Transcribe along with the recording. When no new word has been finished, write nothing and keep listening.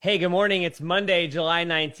Hey, good morning. It's Monday, July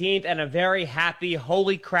 19th, and a very happy,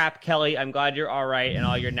 holy crap, Kelly. I'm glad you're all right, and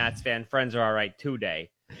all your Nats fan friends are all right today.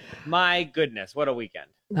 My goodness, what a weekend.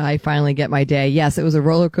 I finally get my day. Yes, it was a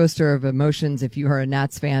roller coaster of emotions if you are a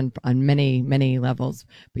Nats fan on many, many levels.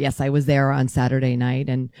 But yes, I was there on Saturday night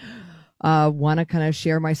and want to kind of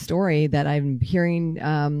share my story that I'm hearing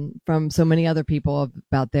from so many other people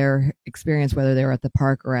about their experience, whether they were at the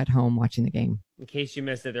park or at home watching the game. In case you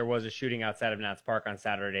missed it, there was a shooting outside of Nats Park on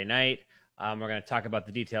Saturday night. We're going to talk about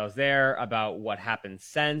the details there, about what happened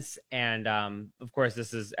since, and of course,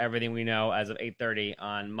 this is everything we know as of 8:30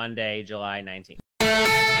 on Monday, July 19th.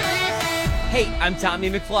 Hey, I'm Tommy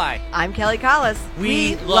McFly. I'm Kelly Collis.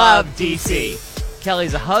 We love DC.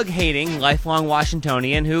 Kelly's a hug-hating, lifelong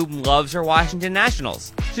Washingtonian who loves her Washington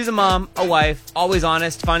Nationals. She's a mom, a wife, always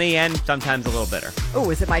honest, funny, and sometimes a little bitter. Oh,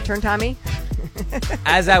 is it my turn, Tommy?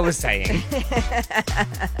 As I was saying.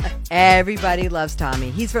 Everybody loves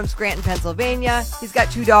Tommy. He's from Scranton, Pennsylvania. He's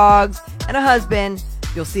got 2 dogs and a husband.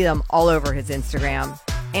 You'll see them all over his Instagram.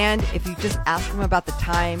 And if you just ask him about the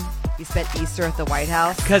time he spent Easter at the White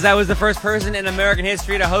House. Because I was the first person in American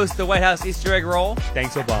history to host the White House Easter egg roll.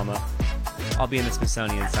 Thanks, Obama. I'll be in the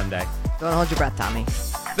Smithsonian someday. Don't hold your breath, Tommy.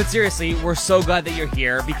 But seriously, we're so glad that you're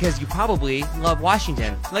here because you probably love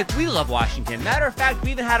Washington. Like we love Washington. Matter of fact,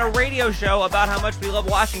 we even had a radio show about how much we love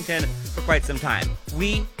Washington for quite some time.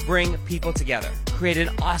 We bring people together, created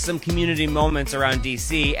awesome community moments around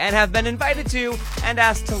DC, and have been invited to and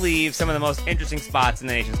asked to leave some of the most interesting spots in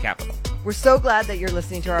the nation's capital. We're so glad that you're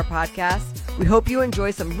listening to our podcast. We hope you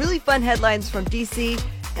enjoy some really fun headlines from DC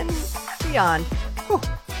and beyond. Whew.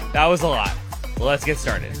 That was a lot. Well, let's get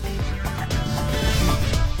started.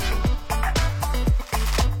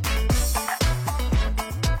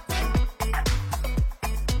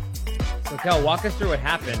 So, Kel, walk us through what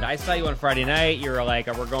happened. I saw you on Friday night. You were like,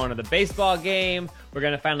 we're going to the baseball game. We're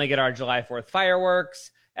going to finally get our July 4th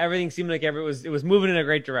fireworks. Everything seemed like it was moving in a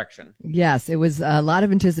great direction. Yes, it was a lot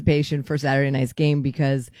of anticipation for Saturday night's game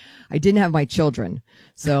because I didn't have my children.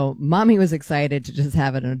 So mommy was excited to just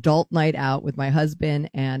have an adult night out with my husband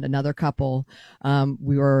and another couple.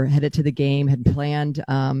 We were headed to the game, had planned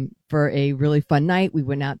for a really fun night. We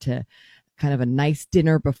went out to kind of a nice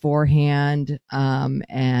dinner beforehand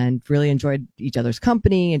and really enjoyed each other's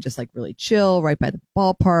company and just like really chill right by the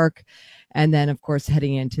ballpark. And then, of course,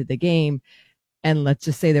 heading into the game. And let's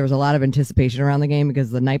just say there was a lot of anticipation around the game because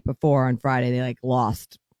the night before on Friday, they like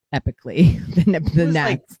lost epically. the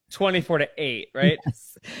Nats. Like 24-8, right?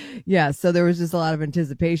 Yes. Yeah. So there was just a lot of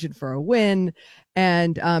anticipation for a win.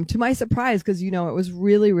 And to my surprise, because, it was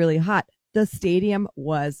really, really hot, the stadium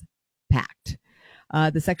was packed.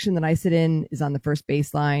 The section that I sit in is on the first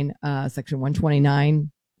baseline, section 129.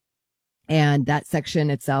 And that section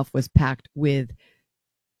itself was packed with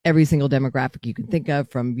every single demographic you can think of,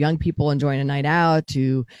 from young people enjoying a night out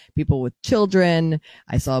to people with children.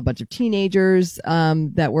 I saw a bunch of teenagers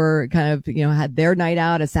that were kind of, had their night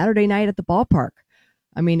out, a Saturday night at the ballpark.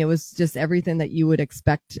 I mean, it was just everything that you would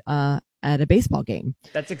expect at a baseball game.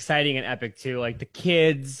 That's exciting and epic, too. Like the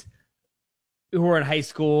kids who are in high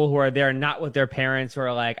school, who are there not with their parents, who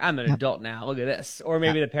are like, I'm an adult now, look at this. Or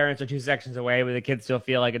maybe the parents are 2 sections away, but the kids still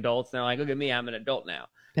feel like adults. And they're like, look at me, I'm an adult now.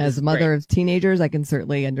 As a mother of teenagers, I can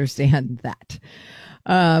certainly understand that.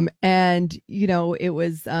 And, it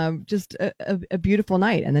was just a beautiful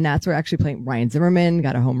night. And the Nats were actually playing. Ryan Zimmerman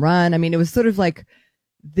got a home run. I mean, it was sort of like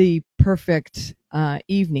the perfect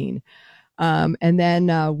evening. And then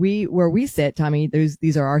where we sit, Tommy,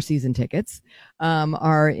 these are our season tickets,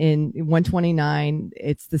 are in 129.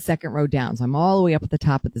 It's the second row down. So I'm all the way up at the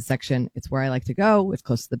top of the section. It's where I like to go. It's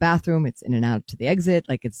close to the bathroom. It's in and out to the exit.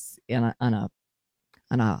 Like it's on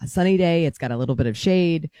a sunny day. It's got a little bit of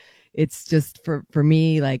shade. It's just for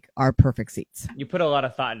me, like our perfect seats. You put a lot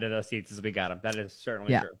of thought into those seats as we got them. That is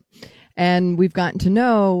certainly true. And we've gotten to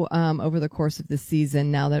know over the course of this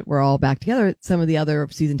season, now that we're all back together, some of the other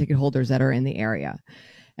season ticket holders that are in the area.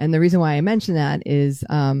 And the reason why I mention that is,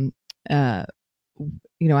 after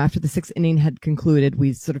the 6th inning had concluded,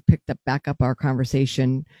 we sort of picked back up our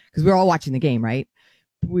conversation because we were all watching the game, right?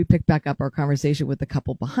 We picked back up our conversation with the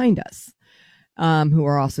couple behind us. Who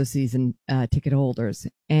are also season ticket holders.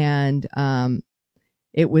 And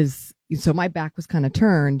it was, so my back was kind of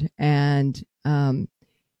turned, and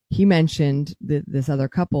he mentioned this other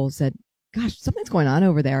couple said, gosh, something's going on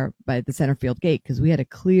over there by the center field gate, because we had a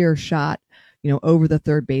clear shot, over the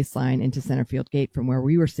third baseline into center field gate from where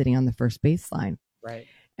we were sitting on the first baseline. Right.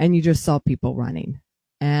 And you just saw people running.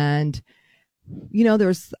 And, there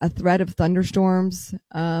was a threat of thunderstorms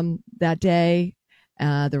that day.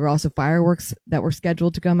 There were also fireworks that were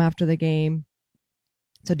scheduled to come after the game.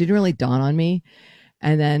 So it didn't really dawn on me.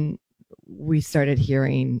 And then we started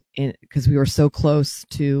hearing, because we were so close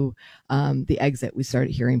to the exit, we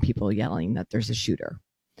started hearing people yelling that there's a shooter.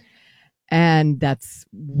 And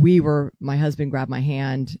my husband grabbed my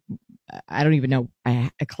hand. I don't even know. I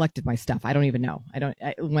collected my stuff. I don't even know.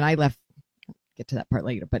 When I left, I'll get to that part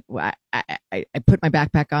later, but I put my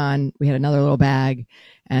backpack on. We had another little bag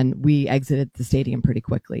and we exited the stadium pretty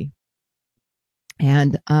quickly.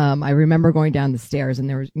 And I remember going down the stairs, and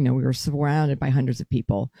there was, we were surrounded by hundreds of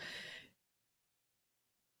people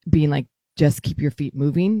being like, just keep your feet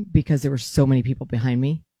moving, because there were so many people behind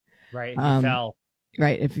me. Right. You fell.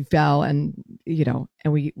 Right. If you fell, and,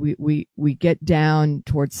 and we get down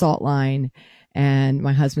towards Salt Line, and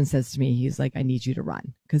my husband says to me, he's like, I need you to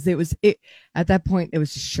run. Cause at that point, it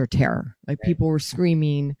was just sheer terror. Like, right. People were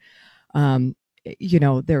screaming.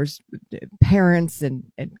 There's parents and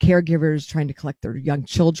caregivers trying to collect their young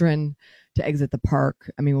children to exit the park.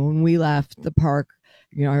 I mean, when we left the park,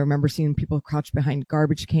 I remember seeing people crouch behind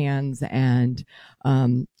garbage cans and,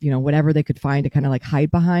 whatever they could find to kind of like hide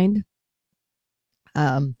behind.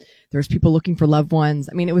 There's people looking for loved ones.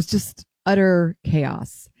 I mean, it was just utter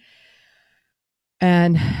chaos.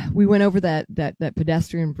 And we went over that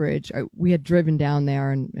pedestrian bridge. We had driven down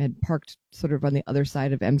there and had parked sort of on the other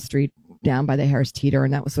side of M Street, down by the Harris Teeter,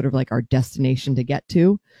 and that was sort of like our destination to get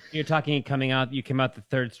to. You're talking you came out the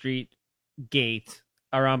 3rd Street gate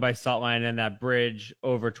around by Salt Line, and that bridge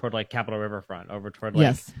over toward like Capitol Riverfront, over toward like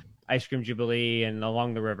yes. Ice Cream Jubilee, and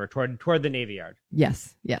along the river toward the Navy Yard.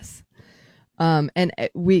 Yes. And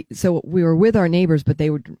we were with our neighbors, but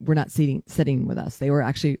they were not sitting with us. They were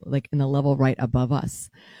actually like in the level right above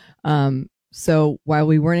us. So while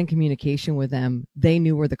we weren't in communication with them, they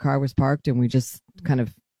knew where the car was parked, and we just kind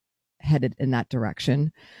of headed in that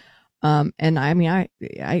direction. And I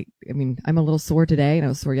mean, I'm a little sore today, and I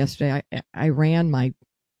was sore yesterday. I ran my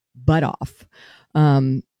butt off.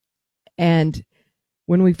 And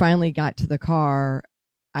when we finally got to the car,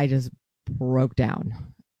 I just broke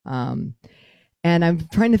down. And I'm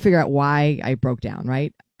trying to figure out why I broke down,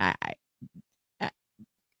 right?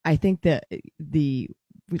 I think that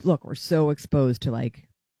we're so exposed to like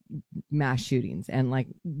mass shootings, and like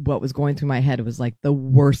what was going through my head was like the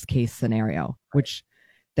worst case scenario, which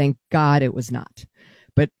thank God it was not.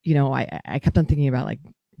 But, I kept on thinking about like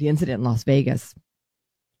the incident in Las Vegas,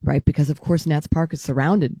 right? Because of course, Nats Park is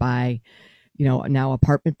surrounded by, now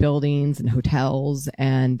apartment buildings and hotels.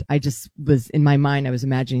 And I just was in my mind, I was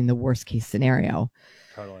imagining the worst case scenario.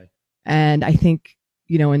 Totally. And I think,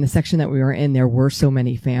 in the section that we were in, there were so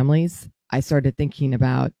many families. I started thinking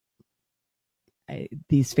about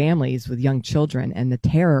these families with young children and the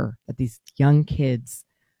terror that these young kids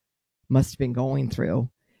must have been going through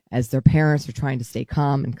as their parents are trying to stay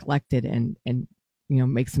calm and collected and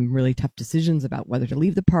make some really tough decisions about whether to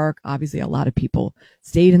leave the park. Obviously, a lot of people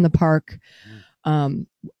stayed in the park.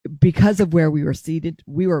 Because of where we were seated,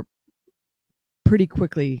 we were pretty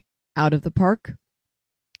quickly out of the park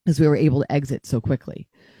as we were able to exit so quickly.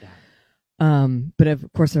 Yeah. But of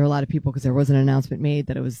course, there are a lot of people, because there was an announcement made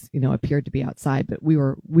that it was, appeared to be outside, but we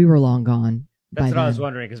were long gone. That's what I was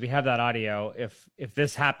wondering, because we have that audio. If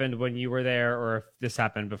this happened when you were there, or if this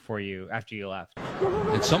happened after you left.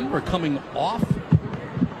 And some were coming off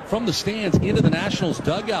from the stands into the Nationals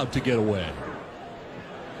dugout to get away.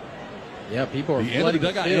 Yeah, people are the end of the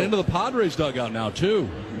dugout and into the Padres dugout now too.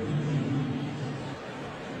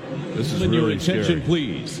 This is really your attention, scary.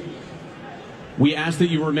 Please. We ask that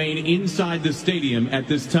you remain inside the stadium at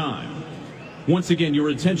this time. Once again, your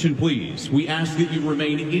attention, please. We ask that you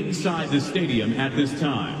remain inside the stadium at this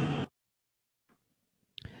time.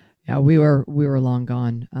 Yeah, we were long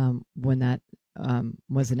gone when that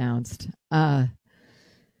was announced.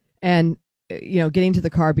 And getting to the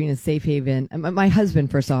car, being a safe haven. My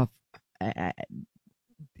husband, first off,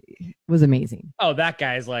 was amazing. Oh, that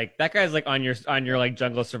guy's like on your like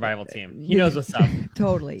jungle survival team. He knows what's up.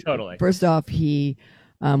 Totally. First off, he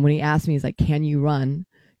when he asked me, he's like, "Can you run?"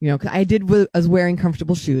 Cause I was wearing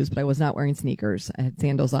comfortable shoes, but I was not wearing sneakers. I had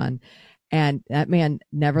sandals on, and that man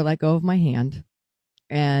never let go of my hand,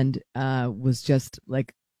 and was just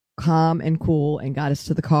like calm and cool, and got us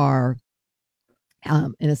to the car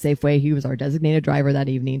in a safe way. He was our designated driver that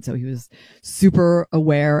evening, so he was super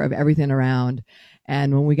aware of everything around.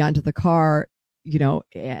 And when we got into the car,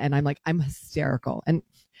 and I'm hysterical. And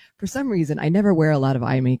for some reason, I never wear a lot of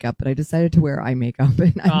eye makeup, but I decided to wear eye makeup.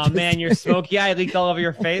 And man, your smoky eye leaked all over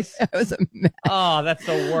your face. It was a mess. Oh, that's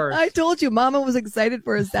the worst. I told you, Mama was excited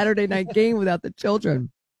for a Saturday night game without the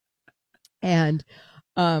children. And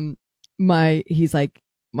he's like,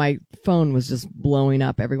 my phone was just blowing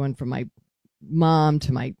up. Everyone from my mom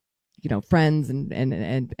to my friends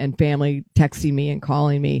and family texting me and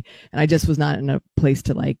calling me, and I just was not in a place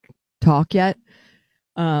to like talk yet.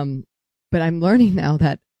 But I'm learning now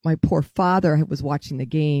that my poor father was watching the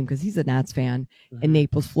game because he's a Nats fan in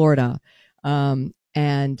Naples, Florida.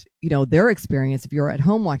 And their experience, if you're at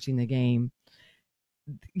home watching the game,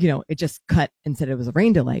 it just cut and said it was a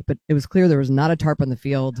rain delay, but it was clear there was not a tarp on the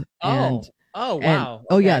field. Wow.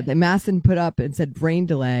 Oh yeah. The Masson put up and said rain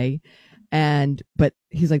delay. But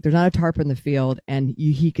he's like, there's not a tarp in the field, and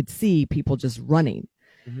he could see people just running.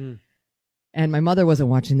 Mm-hmm. And my mother wasn't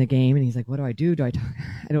watching the game, and he's like, what do I do? Do I talk?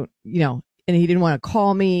 I don't, and he didn't want to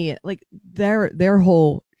call me. Like their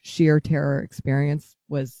whole sheer terror experience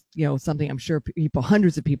was, something I'm sure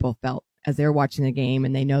hundreds of people felt as they're watching the game,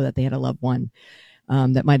 and they know that they had a loved one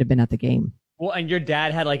that might have been at the game. Well, and your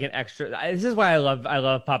dad had like an extra. This is why I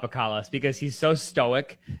love Papa Carlos, because he's so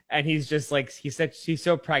stoic, and he's just like he's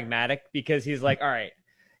so pragmatic, because he's like, all right,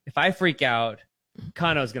 if I freak out,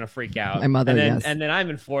 Kano's gonna freak out. My mother, and then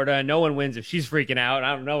I'm in Florida, and no one wins if she's freaking out, and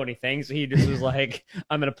I don't know anything. So he just was like,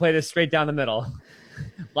 I'm gonna play this straight down the middle,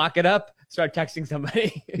 lock it up, start texting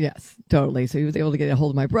somebody. Yes, totally. So he was able to get a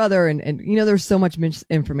hold of my brother, and there's so much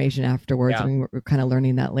information afterwards. Yeah. I mean, we're kind of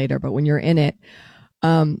learning that later, but when you're in it,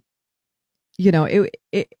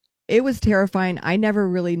 it was terrifying. I never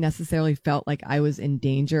really necessarily felt like I was in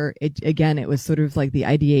danger. It was sort of like the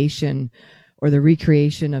ideation or the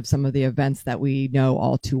recreation of some of the events that we know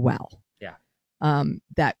all too well. Yeah.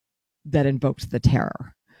 That invoked the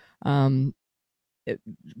terror. And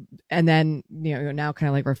then, now kind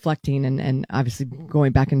of like reflecting and obviously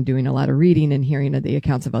going back and doing a lot of reading and hearing the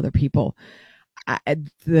accounts of other people.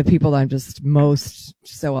 The people that I'm just most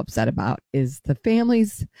so upset about is the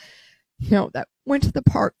families, that went to the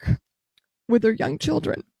park with their young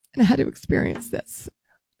children and had to experience this.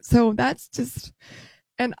 So that's just,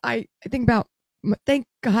 and I think about, thank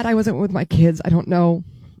God I wasn't with my kids. I don't know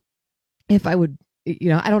if I would,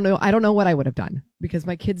 I don't know what I would have done, because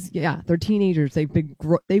my kids, they're teenagers. They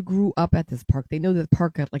grew up at this park. They know the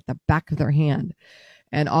park at like the back of their hand.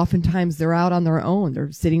 And oftentimes they're out on their own.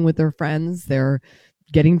 They're sitting with their friends. They're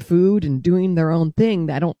getting food and doing their own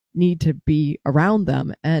thing. I don't need to be around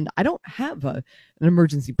them. And I don't have an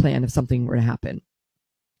emergency plan if something were to happen.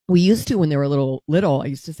 We used to, when they were little, I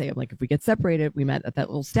used to say, like, if we get separated, we met at that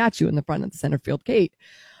little statue in the front of the center field gate.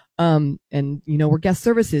 And where guest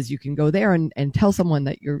services, you can go there and tell someone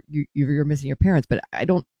that you're missing your parents, but I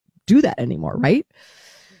don't do that anymore. Right.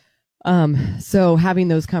 So having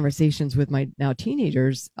those conversations with my now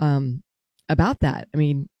teenagers, about that, I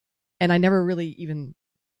mean, and I never really even,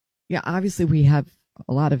 obviously we have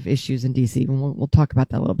a lot of issues in DC, and we'll talk about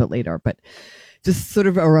that a little bit later, but just sort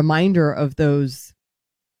of a reminder of those,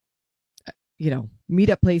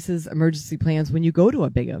 meetup places, emergency plans when you go to a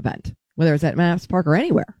big event, whether it's at Mass Park or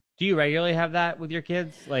anywhere. Do you regularly have that with your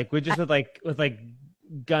kids? Like with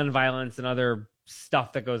gun violence and other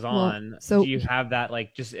stuff that goes on. So do you have that,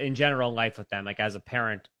 like, just in general life with them, like as a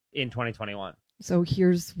parent in 2021? So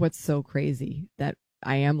here's what's so crazy that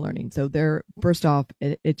I am learning. So first off,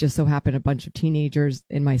 it just so happened a bunch of teenagers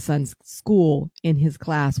in my son's school in his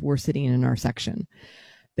class were sitting in our section.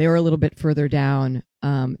 They were a little bit further down.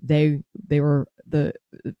 These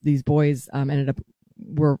boys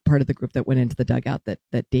were part of the group that went into the dugout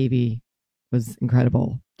that Davey was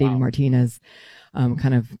incredible. Davey Martinez,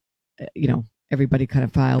 everybody kind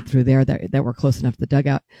of filed through there that were close enough to the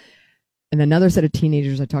dugout. And another set of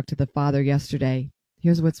teenagers, I talked to the father yesterday.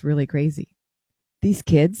 Here's what's really crazy. These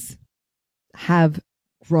kids have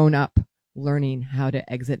grown up learning how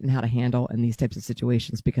to exit and how to handle in these types of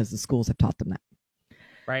situations because the schools have taught them that.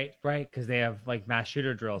 Right. Because they have like mass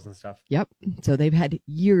shooter drills and stuff. Yep. So they've had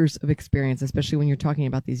years of experience, especially when you're talking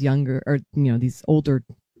about these younger or, these older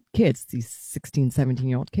kids, these 16,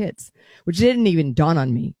 17-year-old kids, which didn't even dawn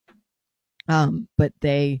on me. But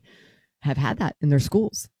they have had that in their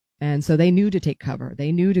schools. And so they knew to take cover.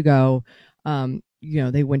 They knew to go,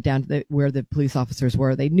 they went down to where the police officers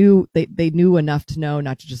were. They knew enough to know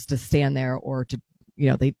not to just to stand there or to,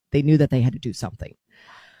 they knew that they had to do something.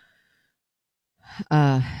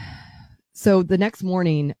 So the next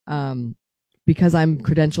morning, because I'm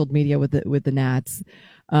credentialed media with the Nats,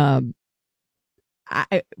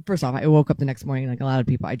 first off, I woke up the next morning like a lot of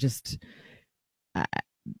people. I just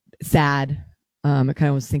sad. It kind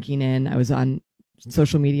of was sinking in. I was on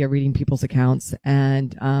social media reading people's accounts,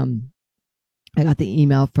 and I got the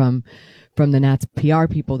email from the Nats PR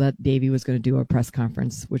people that Davey was going to do a press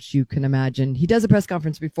conference, which you can imagine. He does a press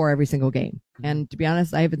conference before every single game. And to be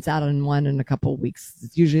honest, I haven't sat on one in a couple of weeks.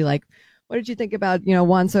 It's usually like, what did you think about,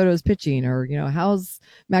 Juan Soto's pitching, or, how's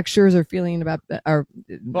Max Scherzer feeling about, or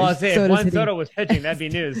well, I'll say if Juan Soto was pitching, that'd be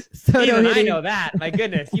news. Even I know that. My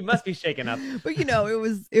goodness, you must be shaken up. But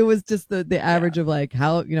it was just the average of like,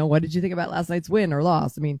 how, what did you think about last night's win or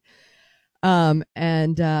loss? I mean,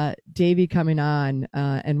 and Davey coming on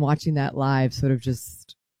and watching that live, sort of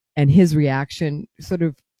just, and his reaction sort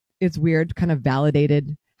of, it's weird, kind of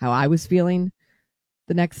validated how I was feeling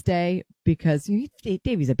the next day, because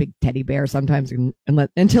Davey's a big teddy bear sometimes,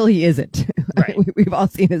 until he isn't. Right. We've all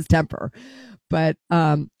seen his temper, but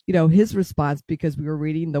his response, because we were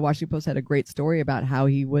reading, the Washington Post had a great story about how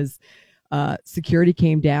he was, security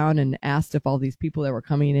came down and asked if all these people that were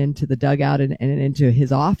coming into the dugout and into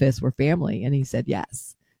his office were family, and he said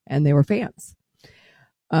yes, and they were fans.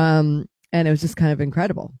 And it was just kind of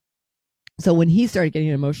incredible. So when he started getting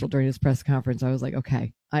emotional during his press conference, I was like,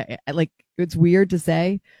 okay, I like, it's weird to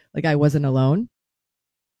say, like, I wasn't alone.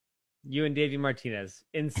 You and Davey Martinez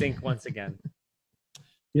in sync once again.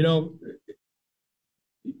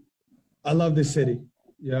 I love this city.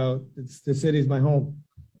 The city's my home.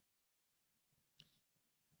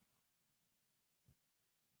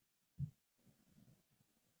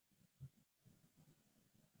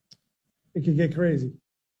 It can get crazy.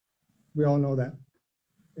 We all know that.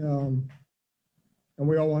 And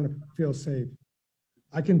we all want to feel safe.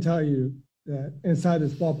 I can tell you that inside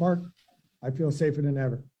this ballpark, I feel safer than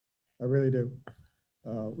ever. I really do.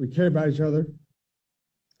 We care about each other.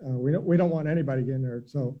 We don't want anybody getting hurt.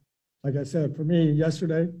 So, like I said, for me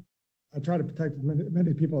yesterday, I try to protect as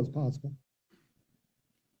many people as possible.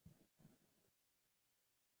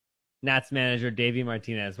 Nats manager Davey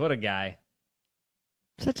Martinez, what a guy!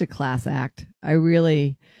 Such a class act. I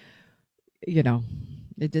really,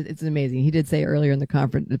 it's amazing. He did say earlier in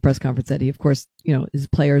the press conference, that he, of course, his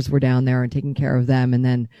players were down there and taking care of them, and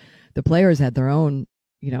then the players had their own,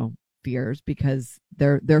 fears, because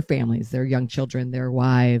their families, their young children, their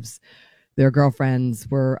wives, their girlfriends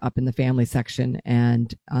were up in the family section,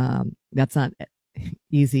 and that's not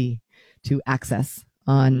easy to access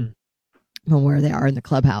on from where they are in the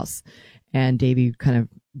clubhouse. And Davey kind of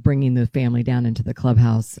bringing the family down into the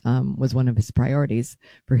clubhouse was one of his priorities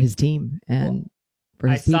for his team. And for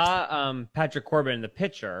his saw Patrick Corbin, the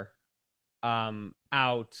pitcher,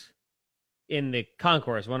 out in the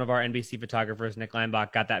concourse. One of our NBC photographers, Nick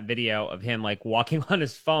Leinbach, got that video of him like walking on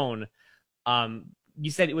his phone.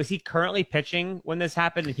 You said, was he currently pitching when this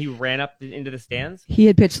happened and he ran up into the stands? He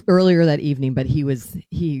had pitched earlier that evening, but he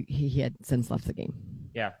had since left the game.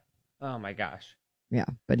 Yeah. Oh my gosh. Yeah,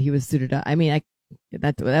 but he was suited up. I mean,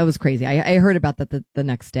 that was crazy. I heard about that the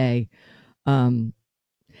next day. And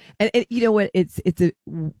you know what? It's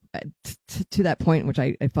to that point in which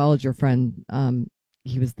I followed your friend.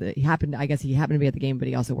 He happened to be at the game, but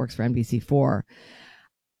he also works for NBC4.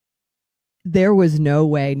 There was no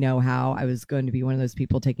way, no how I was going to be one of those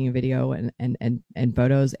people taking a video and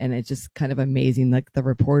photos. And it's just kind of amazing. Like the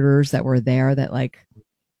reporters that were there that like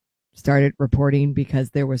started reporting,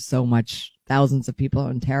 because there was so much, thousands of people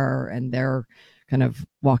in terror, and they're kind of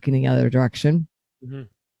walking the other direction.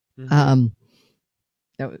 Mm-hmm. Mm-hmm.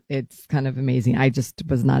 It's kind of amazing. I just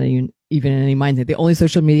was not even in any mindset. The only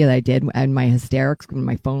social media that I did, and my hysterics when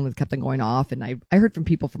my phone was kept on going off, and I heard from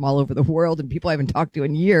people from all over the world and people I haven't talked to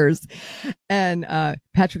in years. And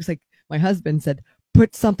Patrick's like, my husband said,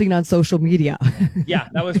 put something on social media. Yeah,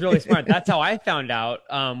 that was really smart. That's how I found out.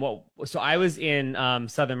 So I was in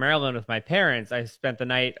Southern Maryland with my parents. I spent the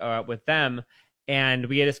night with them, and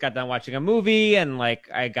we had just got done watching a movie, and like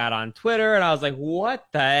I got on Twitter and I was like, what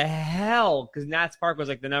the hell? Because Nats Park was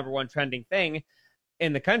like the #1 trending thing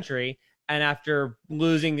in the country. And after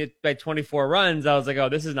losing it by 24 runs, I was like, oh,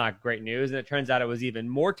 this is not great news. And it turns out it was even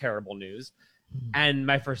more terrible news. And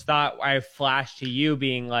my first thought, I flashed to you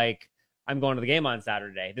being like, I'm going to the game on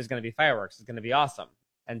Saturday. There's going to be fireworks. It's going to be awesome.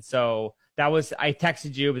 And so I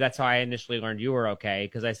texted you, but that's how I initially learned you were okay,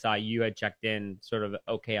 because I saw you had checked in sort of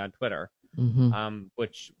okay on Twitter. Mm-hmm.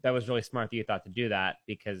 Which that was really smart that you thought to do that,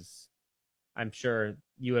 because I'm sure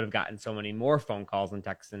you would have gotten so many more phone calls and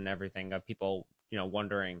texts and everything of people,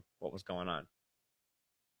 wondering what was going on.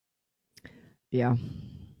 Yeah.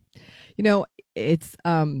 It's,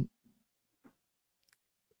 I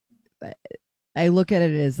look at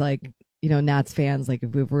it as like, Nats fans, like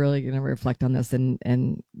if we're really going to reflect on this and,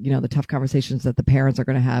 the tough conversations that the parents are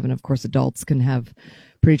going to have. And of course, adults can have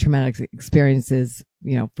pretty traumatic experiences,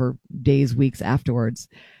 for days, weeks afterwards.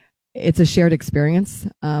 It's a shared experience,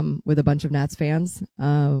 with a bunch of Nats fans.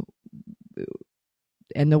 And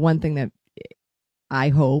the one thing that I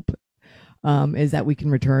hope, is that we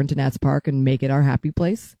can return to Nats Park and make it our happy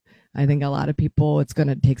place. I think a lot of people, it's going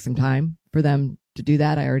to take some time for them to do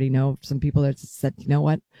that. I already know some people that said, you know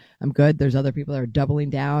what, I'm good. There's other people that are doubling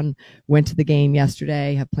down, went to the game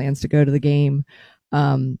yesterday, have plans to go to the game.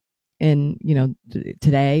 And, you know,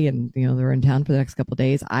 today, and, you know, they're in town for the next couple of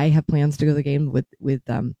days. I have plans to go to the game with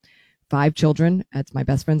 5 children. That's my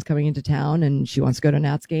best friend's coming into town, and she wants to go to a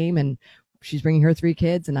Nats game, and she's bringing her 3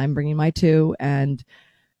 kids, and I'm bringing my 2, and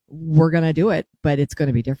we're going to do it, but it's going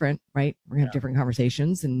to be different, right? We're going to have different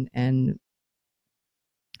conversations,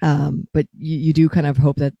 but you do kind of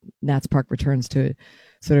hope that Nats Park returns to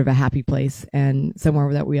sort of a happy place and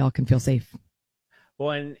somewhere that we all can feel safe. Well,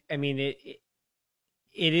 and I mean,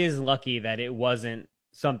 it is lucky that it wasn't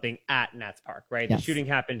something at Nats Park, right? Yes. The shooting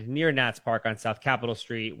happened near Nats Park on South Capitol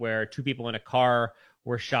Street, where 2 people in a car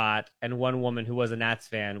were shot, and 1 woman who was a Nats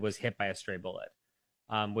fan was hit by a stray bullet,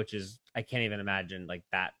 which is, I can't even imagine like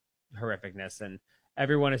that horrificness. And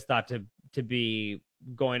everyone is thought to be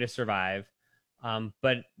going to survive,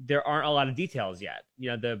 but there aren't a lot of details yet. You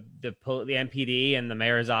know, the MPD and the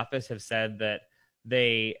mayor's office have said that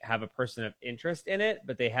they have a person of interest in it,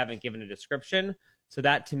 but they haven't given a description. So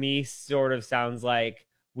that to me sort of sounds like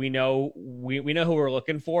we know who we're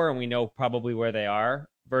looking for, and we know probably where they are,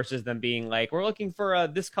 versus them being like, we're looking for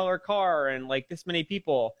this color car and like this many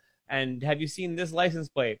people, and have you seen this license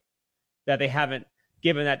plate? That they haven't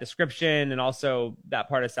given that description. And also that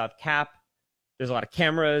part of South Cap, there's a lot of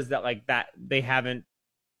cameras that like that the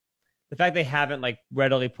fact they haven't like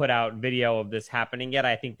readily put out video of this happening yet,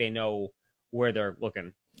 I think they know where they're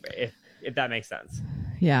looking, if that makes sense.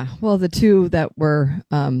 Yeah. Well, the 2 that were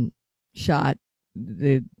shot,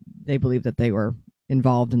 they believe that they were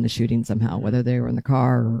involved in the shooting somehow, whether they were in the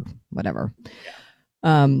car or whatever.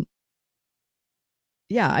 Yeah.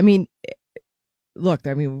 I mean, look,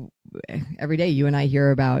 I mean, every day you and I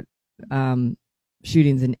hear about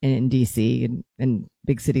shootings in DC and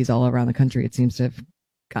big cities all around the country. It seems to have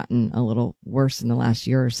gotten a little worse in the last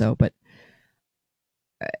year or so, but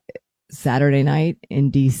Saturday night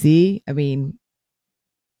in DC, I mean,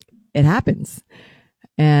 it happens.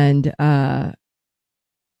 And,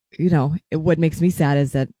 you know, what makes me sad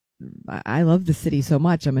is that I love the city so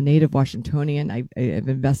much. I'm a native Washingtonian. I've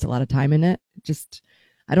invested a lot of time in it. Just,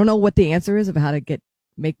 I don't know what the answer is of how to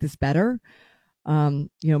make this better. You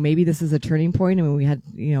know, maybe this is a turning point. I mean, we had,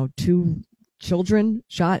 you know, 2 children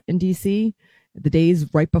shot in DC the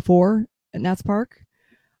days right before at Nats Park.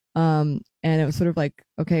 And it was sort of like,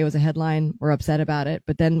 okay, it was a headline. We're upset about it.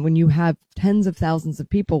 But then when you have tens of thousands of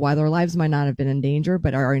people, while their lives might not have been in danger,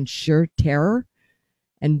 but are in sheer terror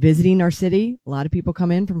and visiting our city, a lot of people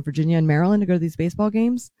come in from Virginia and Maryland to go to these baseball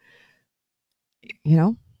games. You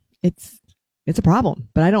know, it's a problem.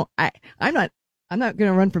 But I'm not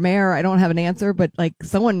going to run for mayor. I don't have an answer, but like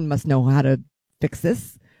someone must know how to fix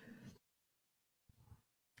this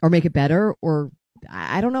or make it better, or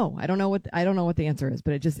I don't know. I don't know what the answer is,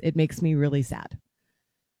 but it makes me really sad.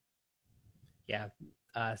 Yeah.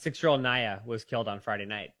 6-year-old Naya was killed on Friday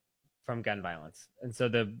night from gun violence. And so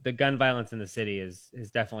the gun violence in the city has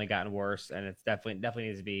definitely gotten worse, and it's definitely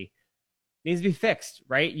needs to be fixed,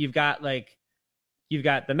 right? You've got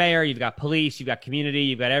the mayor, you've got police, you've got community,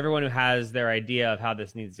 you've got everyone who has their idea of how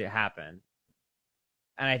this needs to happen.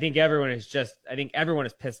 And I think everyone is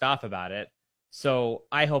pissed off about it. So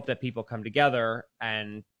I hope that people come together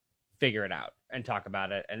and figure it out and talk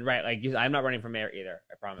about it. And right, like I'm not running for mayor either,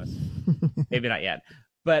 I promise. Maybe not yet.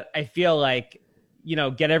 But I feel like, you know,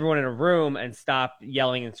 get everyone in a room and stop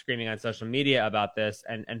yelling and screaming on social media about this,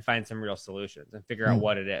 and find some real solutions and figure out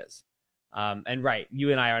what it is. And right,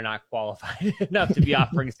 you and I are not qualified enough to be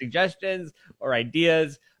offering suggestions or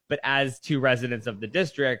ideas, but as 2 residents of the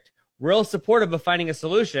district, real supportive of finding a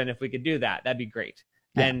solution. If we could do that, that'd be great.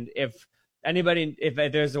 Yeah. And if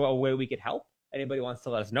there's a way we could help, anybody wants to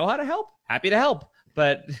let us know how to help, happy to help.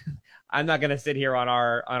 But I'm not going to sit here on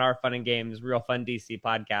our Fun and Games Real Fun DC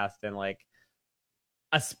podcast and like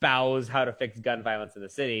espouse how to fix gun violence in the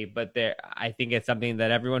city. But I think it's something that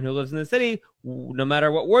everyone who lives in the city, no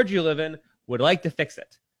matter what ward you live in, would like to fix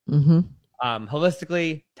it. Mm-hmm.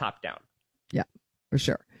 Holistically, top down. Yeah, for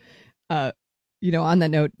sure. You know, on that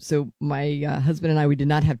note, so my husband and I, we did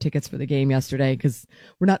not have tickets for the game yesterday because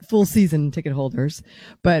we're not full season ticket holders,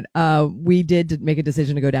 but we did make a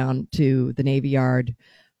decision to go down to the Navy Yard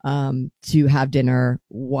to have dinner,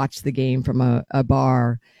 watch the game from a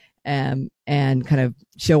bar, and kind of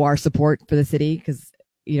show our support for the city because,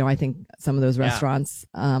 you know, I think some of those restaurants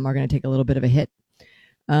are going to take a little bit of a hit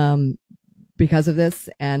because of this.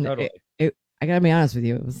 And totally. I got to be honest with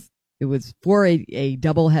you, it was for a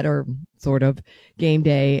doubleheader sort of game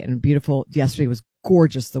day and beautiful. Yesterday was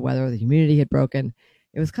gorgeous. The weather, the humidity had broken.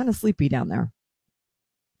 It was kind of sleepy down there.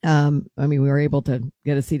 I mean, we were able to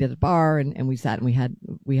get a seat at the bar, and we sat and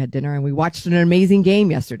we had dinner, and we watched an amazing game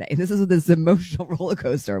yesterday. And this is this emotional roller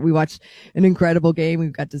coaster. We watched an incredible game. We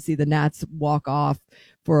got to see the Nats walk off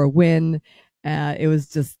for a win. It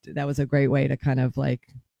was that was a great way to kind of like,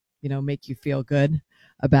 make you feel good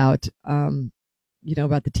about,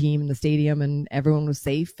 about the team and the stadium, and everyone was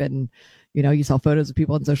safe. And, you saw photos of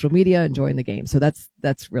people on social media enjoying the game. So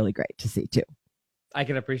that's really great to see too. I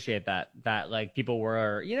can appreciate that like people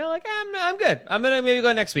were, like, I'm good. I'm going to maybe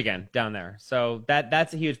go next weekend down there. So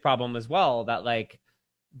that's a huge problem as well, that like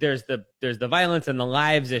there's the violence and the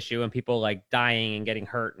lives issue and people like dying and getting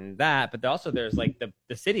hurt and that, but also there's like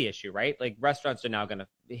the city issue, right? Like restaurants are now going to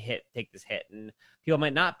take this hit, and people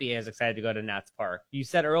might not be as excited to go to Nats Park. You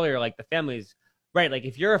said earlier, like the families, right? Like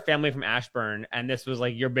if you're a family from Ashburn and this was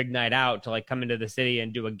like your big night out to like come into the city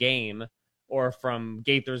and do a game, or from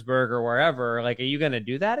Gaithersburg or wherever, like, are you going to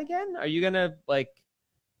do that again? Are you going to like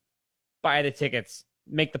buy the tickets,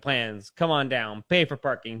 make the plans, come on down, pay for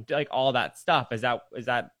parking, like all that stuff? Is that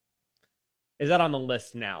on the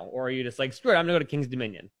list now? Or are you just like, screw it, I'm going to go to King's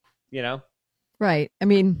Dominion, Right. I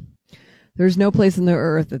mean, there's no place on the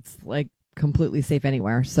earth that's like completely safe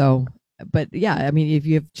anywhere. So, but yeah, I mean, if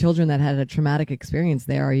you have children that had a traumatic experience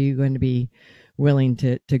there, are you going to be willing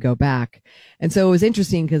to go back? And so it was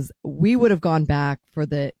interesting because we would have gone back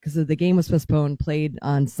because the game was postponed, played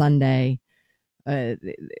on Sunday, 7th,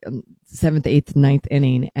 8th, 9th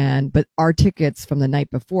inning, but our tickets from the night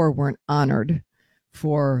before weren't honored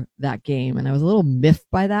for that game, and I was a little miffed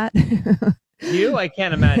by that. I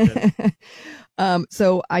can't imagine.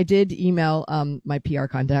 So I did email my PR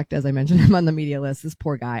contact, as I mentioned. I'm on the media list. This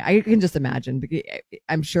poor guy, I can just imagine.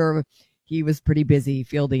 I'm sure he was pretty busy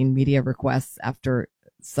fielding media requests after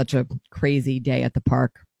such a crazy day at the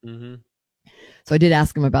park. Mm-hmm. So I did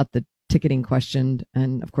ask him about the ticketing question,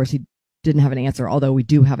 and of course he didn't have an answer, although we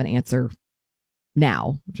do have an answer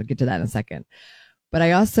now, which I'll get to that in a second. But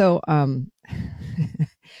I also,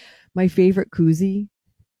 my favorite koozie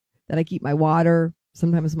that I keep my water,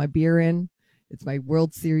 sometimes my beer in, it's my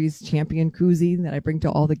World Series champion koozie that I bring to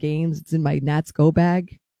all the games. It's in my Nats Go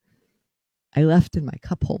bag. I left in my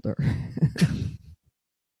cup holder.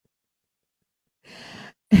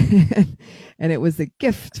 And it was a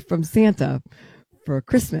gift from Santa for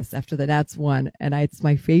Christmas after the Nats won. And it's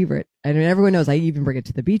my favorite. And everyone knows I even bring it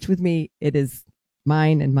to the beach with me. It is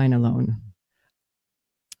mine and mine alone.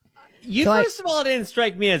 First of all, didn't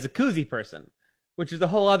strike me as a koozie person, which is a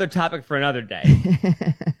whole other topic for another day.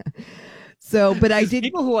 So, but I did.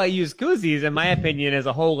 People who I use koozies, in my opinion, is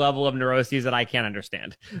a whole level of neuroses that I can't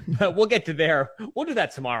understand. But we'll get to there. We'll do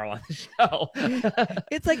that tomorrow on the show.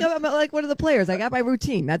 It's like I'm like one of the players. I got my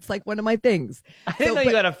routine. That's like one of my things. I didn't know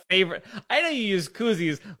you had a favorite. I know you use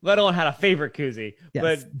koozies, let alone had a favorite koozie.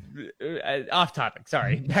 Yes. But off topic.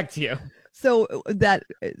 Sorry. Back to you. So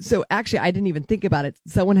actually, I didn't even think about it.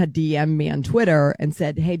 Someone had DM'd me on Twitter and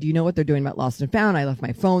said, "Hey, do you know what they're doing about Lost and Found? I left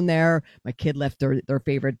my phone there. My kid left their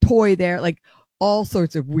favorite toy there." Like all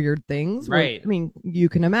sorts of weird things. Right. I mean, you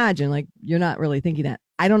can imagine. Like you're not really thinking that.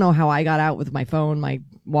 I don't know how I got out with my phone, my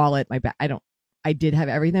wallet, my bag. I did have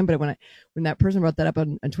everything, but when that person brought that up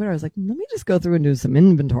on Twitter, I was like, let me just go through and do some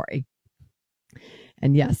inventory.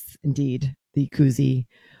 And yes, indeed, the koozie.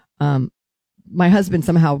 My husband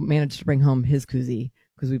somehow managed to bring home his koozie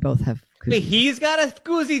because we both have koozies. Wait, he's got a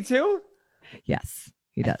koozie too? Yes,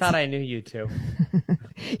 he does. I thought I knew you too.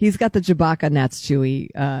 He's got the Chewbacca Nats Chewy.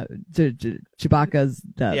 Chewbacca's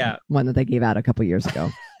the one that they gave out a couple years ago.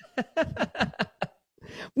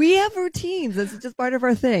 We have routines. This is just part of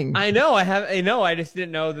our thing. I know. I just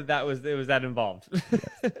didn't know it was that involved.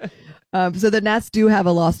 So the Nats do have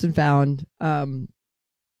a Lost and Found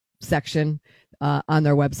section on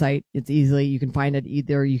their website. It's easily, you can find it.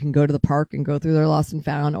 Either you can go to the park and go through their Lost and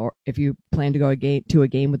Found, or if you plan to go to a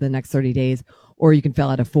game within the next 30 days, or you can fill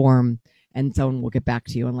out a form and someone will get back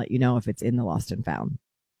to you and let you know if it's in the Lost and Found.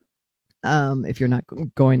 If you're not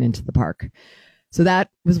going into the park. So that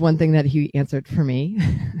was one thing that he answered for me.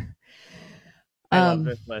 I love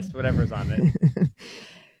this list, whatever's on it.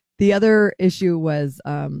 The other issue was,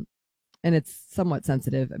 and it's somewhat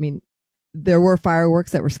sensitive. I mean, there were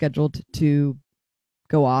fireworks that were scheduled to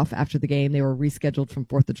go off after the game. They were rescheduled from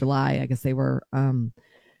 4th of July. I guess they were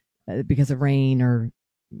because of rain, or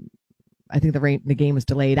I think the game was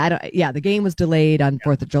delayed. The game was delayed on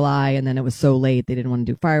 4th of July, and then it was so late they didn't want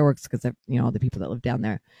to do fireworks because of all the people that live down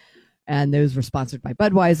there. And those were sponsored by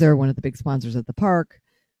Budweiser, one of the big sponsors at the park.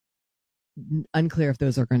 Unclear if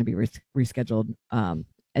those are going to be rescheduled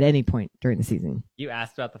at any point during the season. You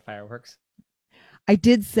asked about the fireworks? I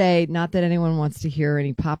did say, not that anyone wants to hear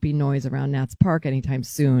any poppy noise around Nats Park anytime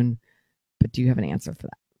soon, but do you have an answer for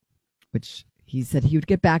that? which he said he would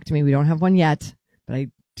get back to me. We don't have one yet, but I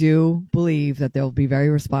do believe that they'll be very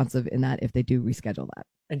responsive in that if they do reschedule that.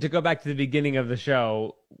 And to go back to the beginning of the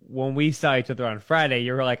show, when we saw each other on Friday,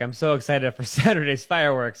 you were like, I'm so excited for Saturday's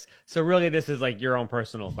fireworks. So really, this is like your own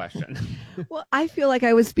personal question. Well, I feel like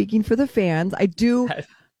I was speaking for the fans. I do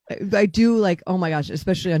like, oh my gosh,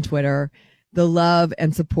 especially on Twitter, the love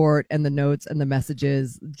and support and the notes and the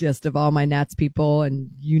messages just of all my Nats people. And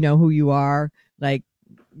you know who you are. Like,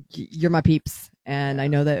 you're my peeps. And I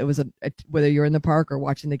know that it was whether you're in the park or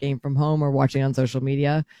watching the game from home or watching on social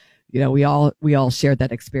media, you know, we all shared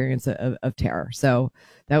that experience of terror. So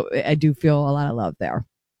that I do feel a lot of love there.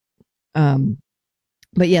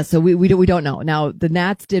 But yeah, so we don't know. Now the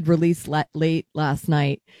Nats did release late last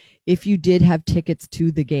night. If you did have tickets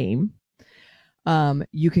to the game,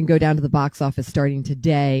 you can go down to the box office starting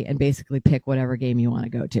today and basically pick whatever game you want to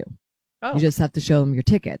go to. Oh. You just have to show them your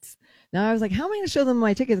tickets. Now I was like, how am I going to show them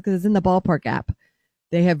my tickets? Because it's in the Ballpark app.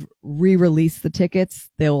 They have re-released the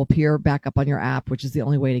tickets. They'll appear back up on your app, which is the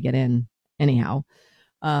only way to get in anyhow.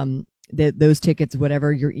 Those tickets,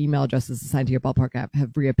 whatever your email address is assigned to your Ballpark app,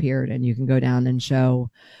 have reappeared, and you can go down and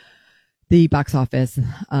show the box office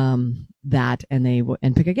that,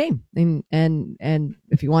 and pick a game. And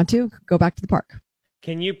if you want to, go back to the park.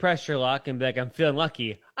 Can you press your luck and be like, I'm feeling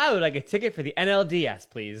lucky. I would like a ticket for the NLDS,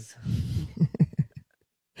 please.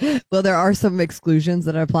 Well, there are some exclusions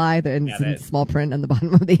that apply in small print on the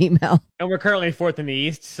bottom of the email. And we're currently 4th in the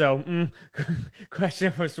East, so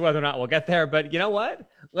question as to whether or not we'll get there. But you know what?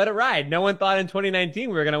 Let it ride. No one thought in 2019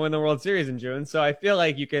 we were going to win the World Series in June, so I feel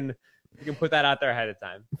like you can put that out there ahead of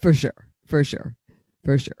time. For sure.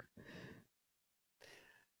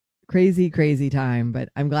 Crazy time, but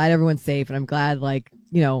I'm glad everyone's safe, and I'm glad, I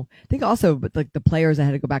think also, but like the players that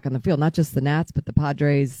had to go back on the field, not just the Nats, but the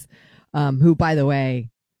Padres, who, by the way,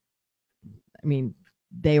 I mean,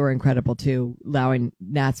 they were incredible too, allowing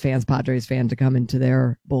Nats fans, Padres fans to come into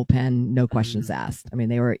their bullpen, no questions asked. I mean,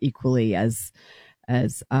 they were equally as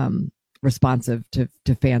responsive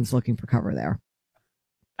to fans looking for cover there.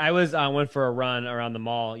 I went for a run around the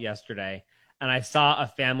mall yesterday, and I saw a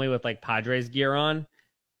family with like Padres gear on.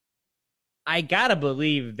 I gotta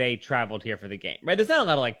believe they traveled here for the game, right? There's not a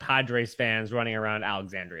lot of like Padres fans running around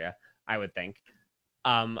Alexandria, I would think.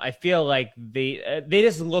 I feel like they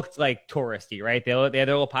just looked like touristy, right? They had their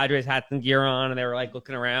little Padres hats and gear on, and they were like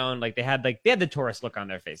looking around, like they had the tourist look on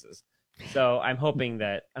their faces. So I'm hoping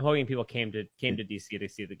people came to DC to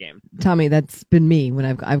see the game. Tommy, that's been me when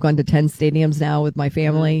I've gone to 10 stadiums now with my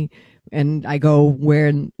family, and I go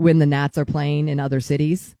when the Nats are playing in other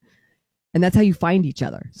cities. And that's how you find each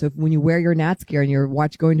other. So when you wear your Nats gear and you're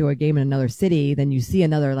going to a game in another city, then you see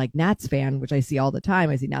another like Nats fan, which I see all the time.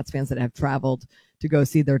 I see Nats fans that have traveled to go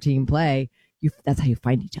see their team play. That's how you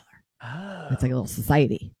find each other. Oh. It's like a little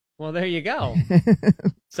society. Well, there you go.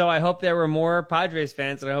 So I hope there were more Padres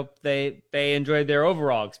fans, and I hope they enjoyed their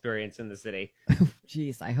overall experience in the city.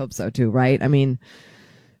 Jeez, I hope so too, right? I mean,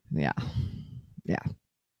 yeah.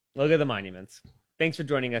 Look at the monuments. Thanks for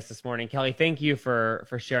joining us this morning, Kelly. Thank you for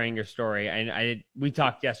sharing your story. We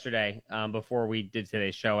talked yesterday before we did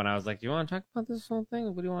today's show, and I was like, "Do you want to talk about this whole thing?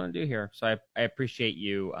 What do you want to do here?" So I appreciate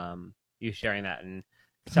you sharing that, and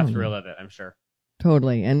it's tough to relive it, I'm sure.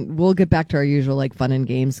 Totally, and we'll get back to our usual like fun and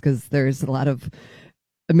games because there's a lot of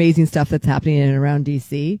amazing stuff that's happening in and around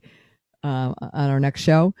DC on our next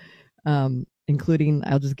show, including,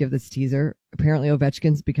 I'll just give this teaser. Apparently,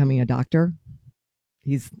 Ovechkin's becoming a doctor.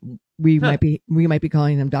 We might be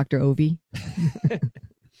calling him Dr. Ovi.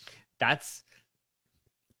 That's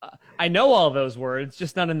I know all those words,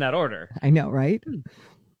 just not in that order. I know, right?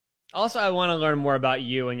 Also, I want to learn more about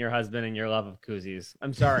you and your husband and your love of koozies.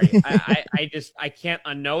 I'm sorry. I can't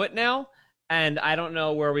unknow it now, and I don't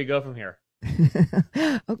know where we go from here.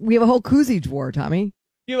 We have a whole koozie drawer, Tommy.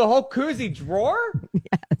 You have a whole koozie drawer?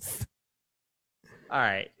 Yes. All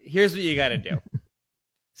right. Here's what you got to do.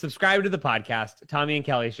 Subscribe to the podcast, Tommy and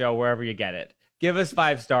Kelly Show, wherever you get it. Give us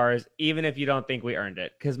 5 stars, even if you don't think we earned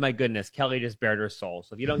it. Because my goodness, Kelly just bared her soul.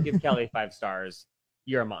 So if you don't give Kelly 5 stars,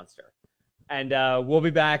 you're a monster. And we'll be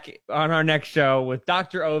back on our next show with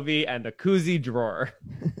Dr. Ovi and the koozie drawer.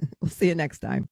 We'll see you next time.